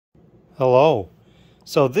Hello.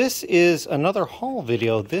 So this is another haul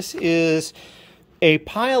video. This is a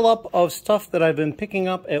pile up of stuff that I've been picking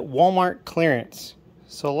up at Walmart clearance.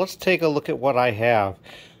 So let's take a look at what I have.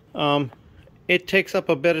 It takes up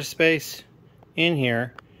a bit of space in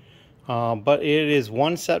here, but it is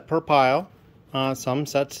one set per pile. Some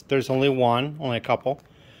sets there's only a couple.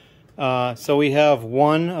 So we have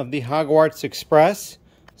one of the Hogwarts Express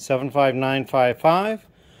 75955.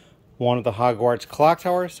 One of the Hogwarts Clock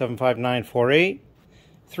Tower, 75948.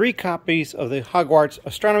 3 copies of the Hogwarts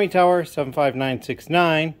Astronomy Tower,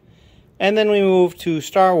 75969. And then we move to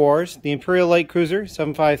Star Wars, the Imperial Light Cruiser,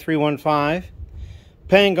 75315.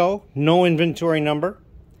 Pango, no inventory number,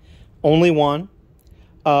 only one.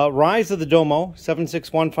 Rise of the Domo,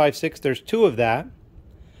 76156. There's 2 of that.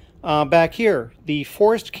 Back here, the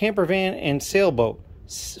Forest Camper Van and Sailboat,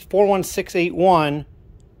 41681.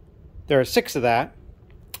 There are 6 of that.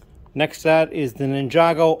 Next to that is the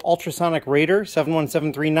Ninjago Ultrasonic Raider,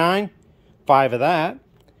 71739, 5 of that.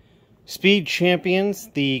 Speed Champions,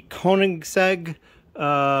 the Koenigsegg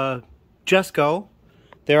Jesco,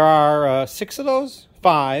 there are 6 of those,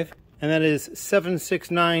 5, and that is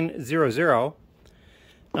 76900.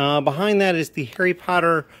 Behind that is the Harry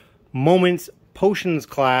Potter Moments Potions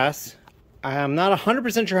class. I'm not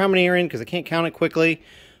 100% sure how many are in because I can't count it quickly,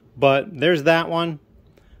 but there's that one.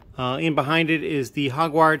 In behind it is the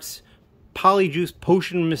Hogwarts Polyjuice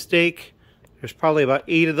Potion Mistake. There's probably about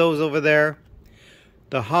 8 of those over there.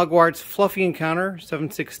 The Hogwarts Fluffy Encounter,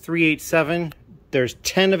 76387. There's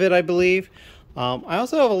 10 of it, I believe. I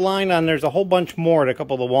also have a line on, there's a whole bunch more at a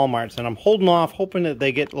couple of the Walmarts, and I'm holding off, hoping that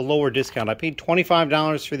they get a lower discount. I paid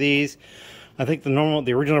 $25 for these. I think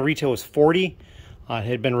the original retail was $40. It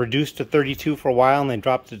had been reduced to $32 for a while, and they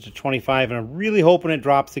dropped it to $25, and I'm really hoping it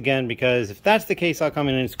drops again, because if that's the case, I'll come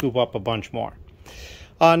in and scoop up a bunch more.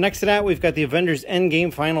 Next to that, we've got the Avengers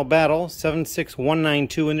Endgame Final Battle,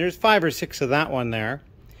 76192, and there's 5 or 6 of that one there.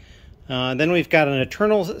 Then we've got an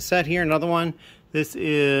Eternals set here, another one. This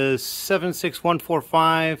is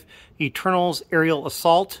 76145, Eternals Aerial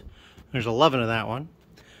Assault. There's 11 of that one.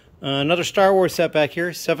 Another Star Wars set back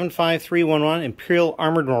here, 75311, Imperial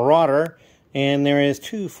Armored Marauder. And there is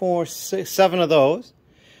 2, 4, 6, 7 of those.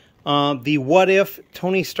 The What If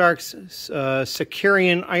Tony Stark's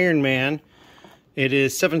Sicarian Iron Man. It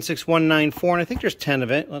is 76194, and I think there's 10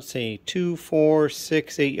 of it. Let's see, 2, 4,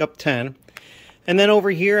 6, 8, up 10. And then over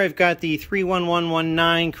here, I've got the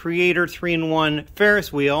 31119 Creator 3-in-1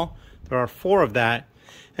 Ferris Wheel. There are 4 of that.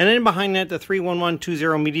 And then behind that, the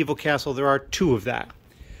 31120 Medieval Castle. There are 2 of that.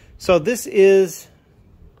 So this is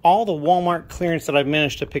all the Walmart clearance that I've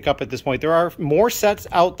managed to pick up at this point. There are more sets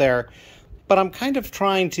out there, but I'm kind of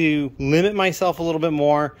trying to limit myself a little bit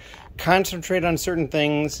more, concentrate on certain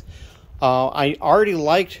things. I already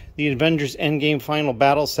liked the Avengers Endgame Final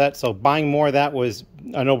Battle set, so buying more of that was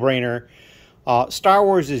a no-brainer. Star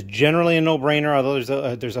Wars is generally a no-brainer,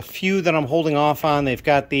 although there's a few that I'm holding off on. They've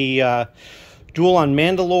got the Duel on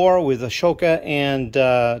Mandalore with Ashoka and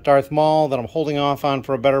Darth Maul that I'm holding off on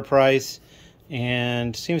for a better price.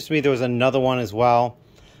 And seems to me there was another one as well.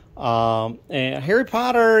 And Harry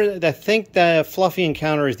Potter, I think the Fluffy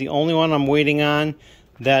Encounter is the only one I'm waiting on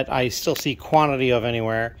that I still see quantity of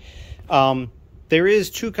anywhere. There is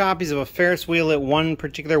 2 copies of a Ferris wheel at one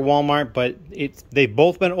particular Walmart, but they've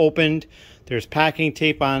both been opened. There's packing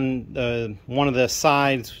tape on one of the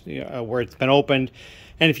sides where it's been opened.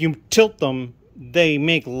 And if you tilt them, they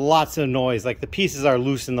make lots of noise. Like the pieces are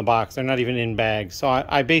loose in the box. They're not even in bags. So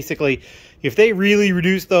I basically, if they really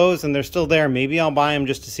reduce those and they're still there, maybe I'll buy them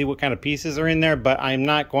just to see what kind of pieces are in there. But I'm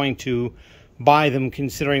not going to buy them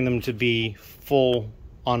considering them to be full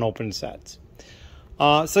unopened sets.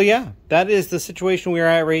 So yeah, that is the situation we are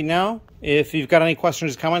at right now. If you've got any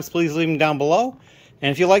questions or comments, please leave them down below. And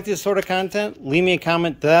if you like this sort of content, leave me a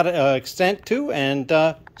comment to that extent too, and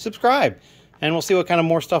subscribe. And we'll see what kind of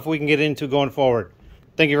more stuff we can get into going forward.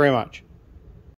 Thank you very much.